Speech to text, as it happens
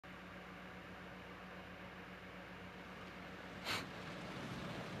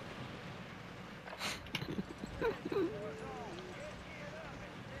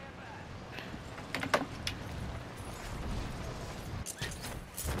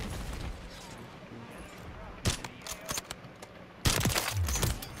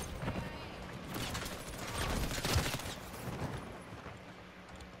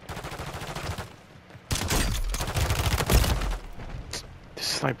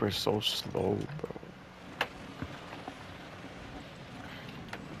sniper is so slow, bro.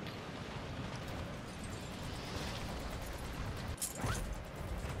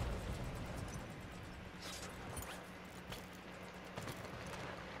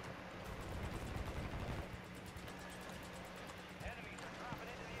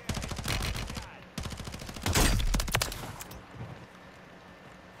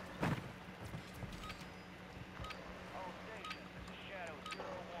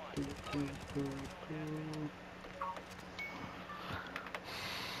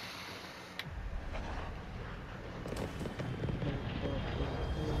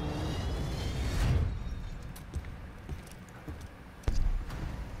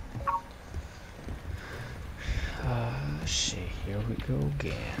 Shit, here we go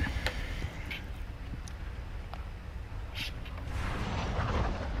again.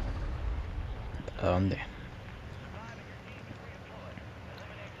 ¿Dónde?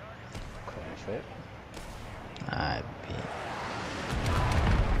 Perfect. I be.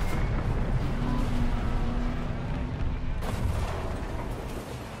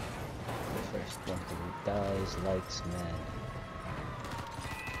 The first one who dies likes men.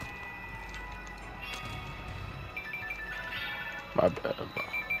 My bad, bro.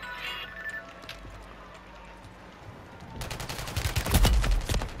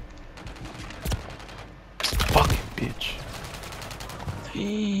 Fucking bitch.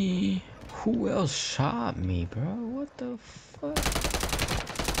 Hey, who else shot me, bro? What the fuck?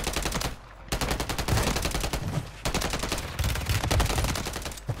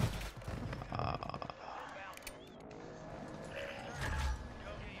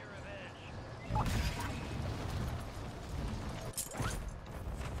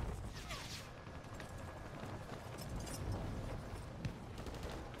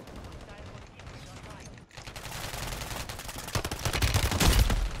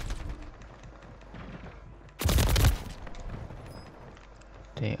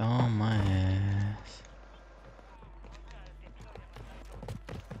 They on my ass.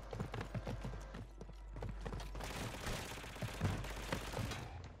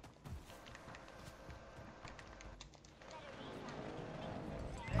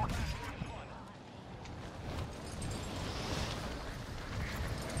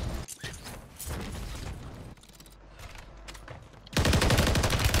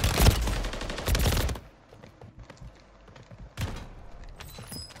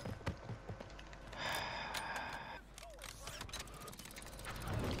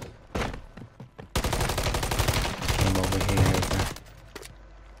 Came over here, bro.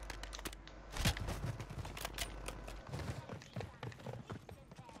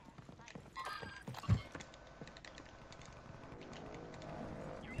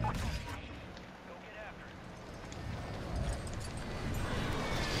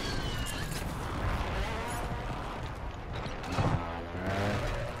 Alright.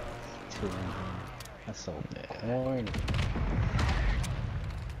 Two in here. That's so corny.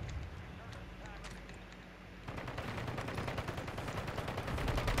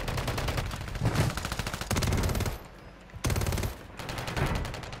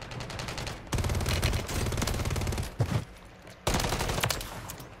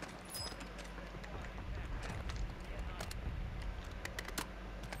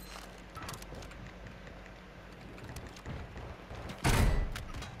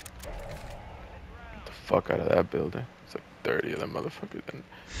 Fuck out of that building. It's like 30 of them motherfuckers in.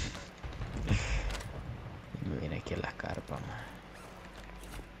 Me viene aquí a la carpa, man.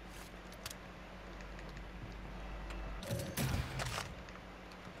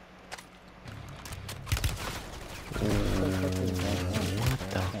 What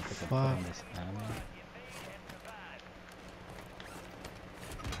the fuck?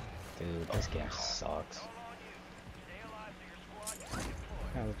 Dude, this game sucks.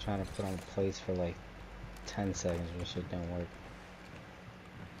 I was trying to put on plates for like 10 seconds, but shit didn't work.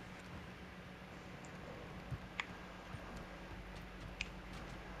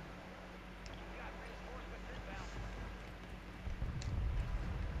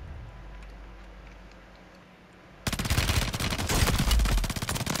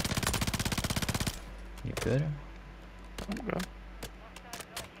 You good? I'm good.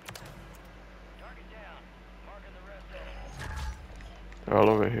 They're all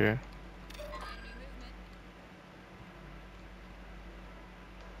over here.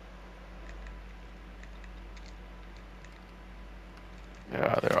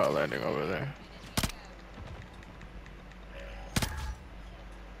 Yeah, they're all landing over there.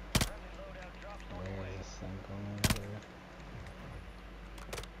 Where is this thing going over?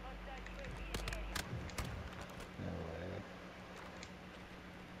 No way.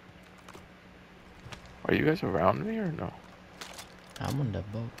 Are you guys around me or no? I'm on the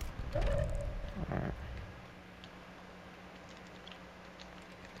boat. Alright.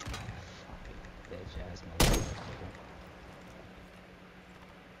 Bitch ass motherfucker.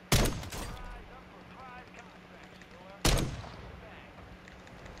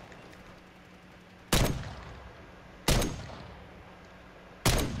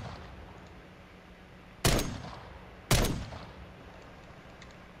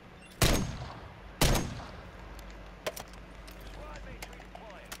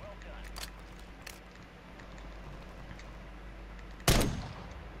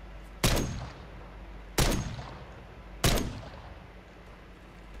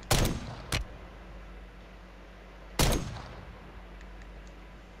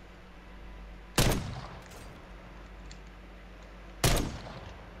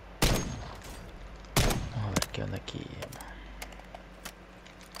 Vamos a ver qué onda aquí.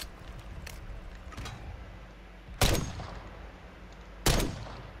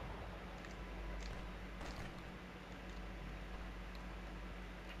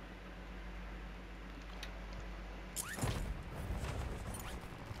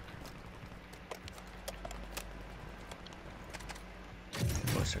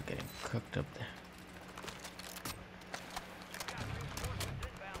 Boys are getting cooked up there.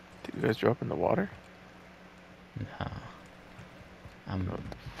 Did you guys drop in the water? Nah. What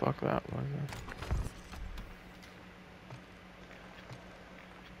the fuck that was?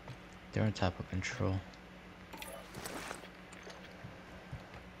 They're on top of control.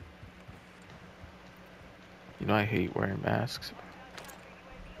 You know I hate wearing masks.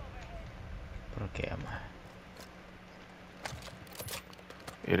 ¿Por qué, ama?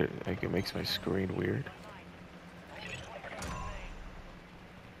 Like it makes my screen weird.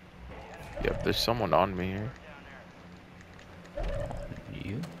 Yep, there's someone on me here.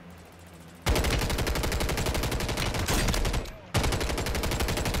 You?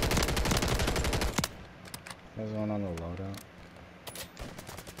 There's one on the loadout.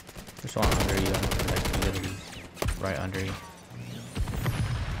 There's one under you, like literally right under you.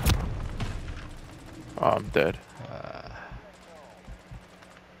 Oh, I'm dead.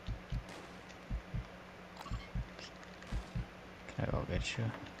 Can I go get you?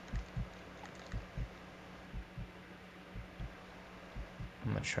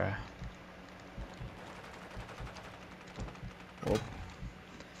 I'm gonna try. Oh.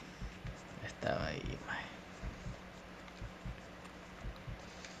 Estaba ahí, man.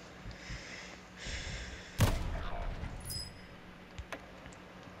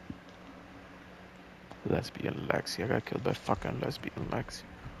 Lesbian Lexi. I got killed by fucking lesbian Lexi.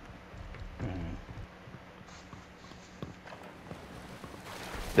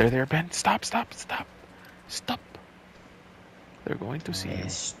 There, Ben. Stop. Stop. They're going to see you.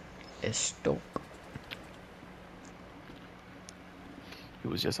 Stop. He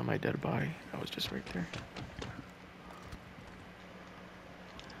was just on my dead body. I was just right there.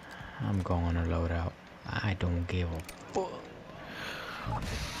 I'm going to load out. I don't give a fuck.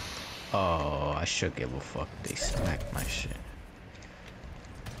 Oh, I should give a fuck. They smacked my shit.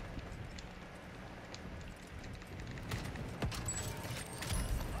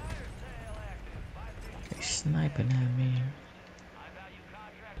 They sniping at me.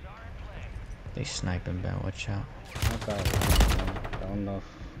 They sniping, Ben. Watch out. I got one. I don't know if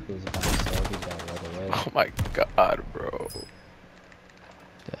he was by himself. He got right away. Oh my god, bro.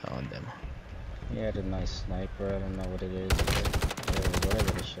 They're on them. He had a nice sniper. I don't know what it is. But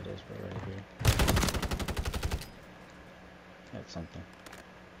whatever this shit is, bro, right here. That's something.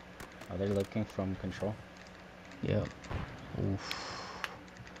 Are they looking from control? Yep. Oof.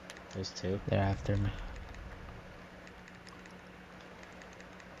 There's two. They're after me.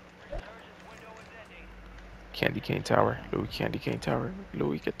 Candy cane tower. Louis, candy cane tower.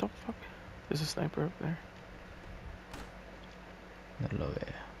 Louis, get the fuck. There's a sniper up there. No lo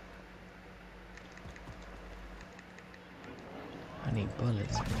veo. I need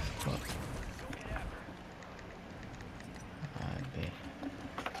bullets. Fuck. Alright, babe.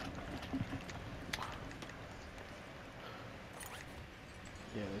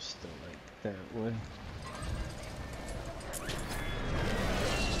 Yeah, they're still like that way.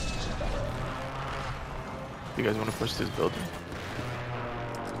 You guys want to push this building?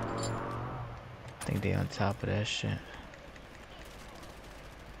 I think they on top of that shit.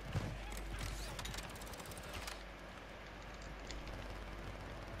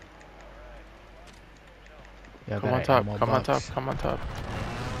 Come on top, come on top, come on top.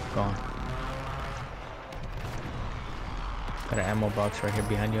 Go on. Got an ammo box right here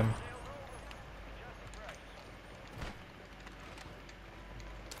behind you.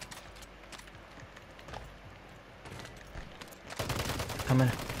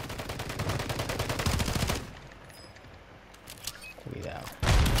 coming. Cuidado.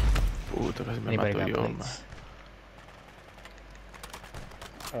 Puta, casi me Anybody mato got yo, man. plates?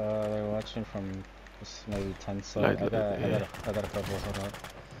 They're watching from maybe 10 so Light, I got yeah. I got a couple, hold on.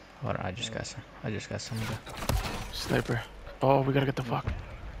 Hold on, I just got some. I just got some of that. Sniper. Oh, we gotta get the fuck. We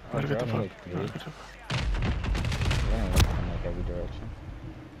Oh, gotta get the dropped fuck. like We 3. gotta get the fuck. They're gonna look from like every direction.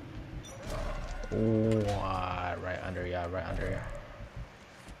 Oh, right under y'all, right under y'all.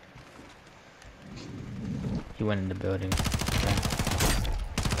 He went in the building. Yeah.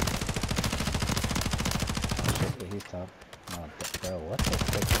 Shit, yeah, he's top. No, bro, what the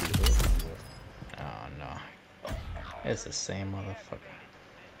fuck did he hit me with? Oh no. It's the same motherfucker.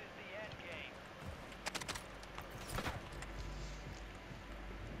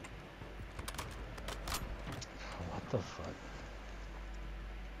 What the fuck?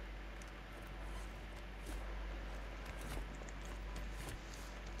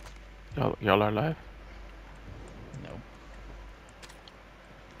 Y'all are live? Nope.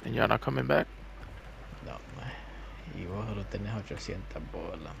 And y'all not coming back? No, man. Y vos solo tenés 800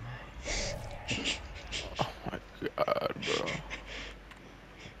 bolas, man. Oh my god, bro.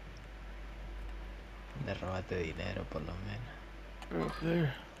 Le robaste dinero, por lo menos. Over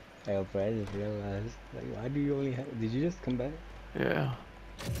there. Hey, bro, I just realized, like, why do you only have, did you just come back? Yeah.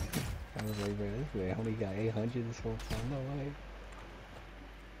 I was like, bro, this guy only got 800 this whole time, no way.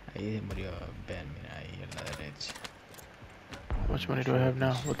 Ahí se murió Ben, mira, ahí a la derecha. How much money do I have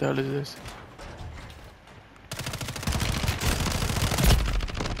now? What the hell is this?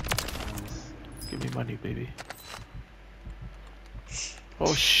 Give me money, baby.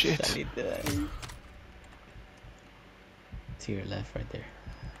 Oh shit. Salite de ahí. To your left, right there.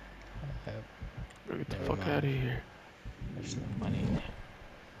 Get the Never fuck mind. out of here. There's no money in there.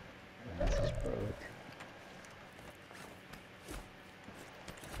 This is broke.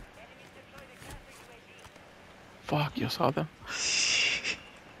 Fuck, you saw them?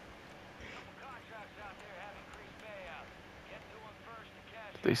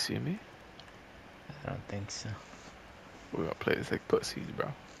 Did they see me? I don't think so. We're gonna play this like pussies,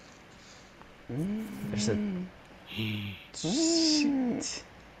 bro. There's a shit.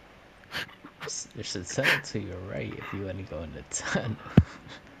 There's a tunnel to your right if you want to go in the tunnel.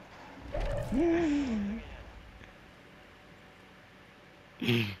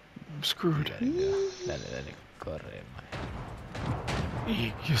 I'm screwed. Let it go. Let it corre, man.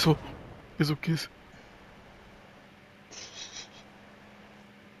 ¿Y eso? ¿Eso qué es?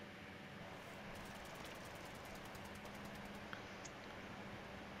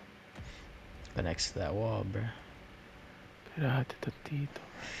 Go next to that wall, bro. Espérate tantito.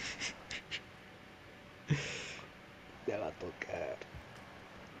 Te va a tocar.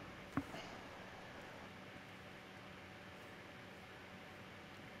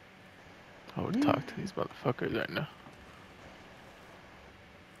 I would talk to these motherfuckers right now.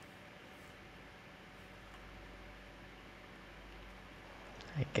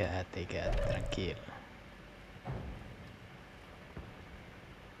 Quédate, tranquilo.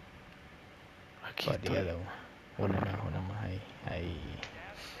 Aquí estoy. Variado. Una más ahí. Ahí.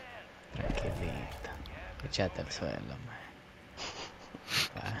 Tranquilito. Echate al suelo, man.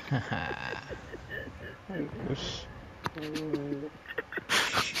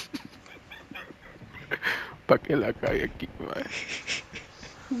 Pa' que la calle aquí, man.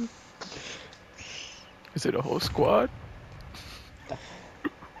 Is it a whole squad?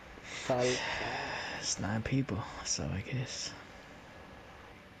 It's 9 people, so I guess.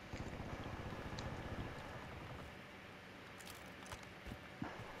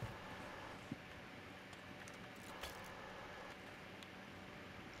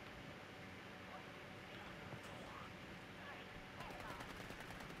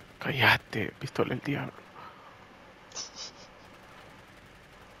 Cállate, pistola el diablo.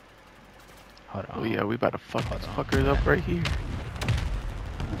 Hold on. Oh yeah, we about to fuck Hold these on. fuckers up right here.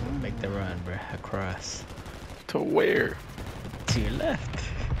 Make the run, bro. Across. To where? To your left.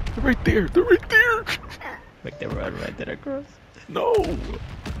 They're right there. They're right there. Make the run right there across. No.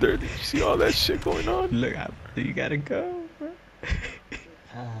 There. Did you see all that shit going on? Look out. You gotta go, bro.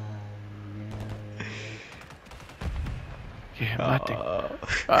 No. Yeah, mate.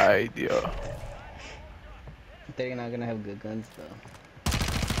 Ay, Dios. They're not gonna have good guns though.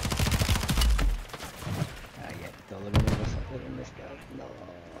 Ah, yeah, don't let me miss out. No.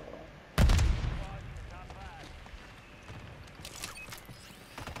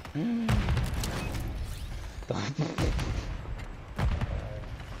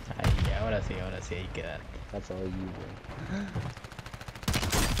 Ahí, ahora sí, ahí quédate. That's all you, bro.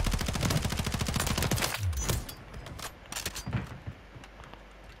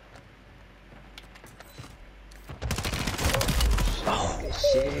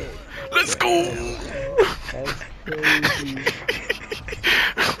 That's crazy.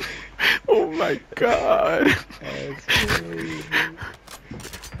 Oh my god. That's crazy.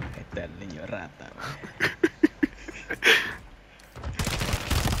 Ahí está el niño rata, man.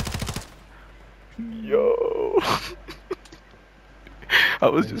 Yo. I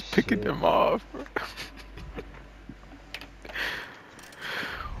was Oh just picking shit. them off, bro.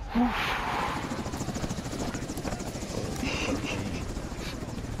 Por fin.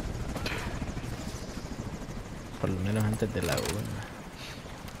 Por lo menos antes de la 1.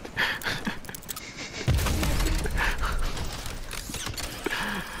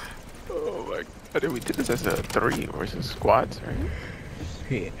 Oh my god. We did this as a 3 versus squads, right?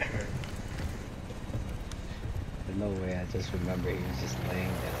 Yeah. There's no way. I just remember he was just laying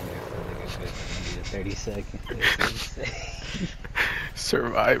down there for like a good 20 to 30 seconds. That's insane.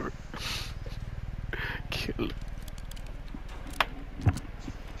 Survivor. Kill.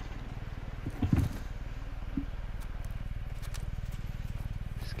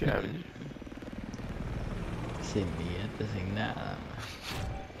 Scavenger. Sin billetes, sin nada, man.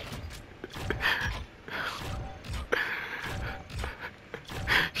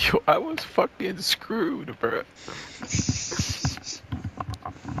 Yo, I was fucking screwed, bro.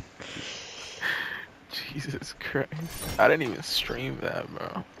 Jesus Christ. I didn't even stream that,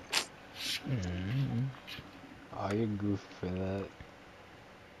 bro. Oh, you're goofy for that.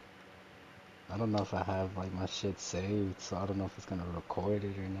 I don't know if I have like my shit saved, so I don't know if it's gonna record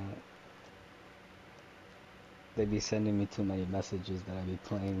it or not. They be sending me too many messages that I be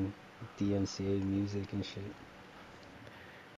playing DMCA music and shit.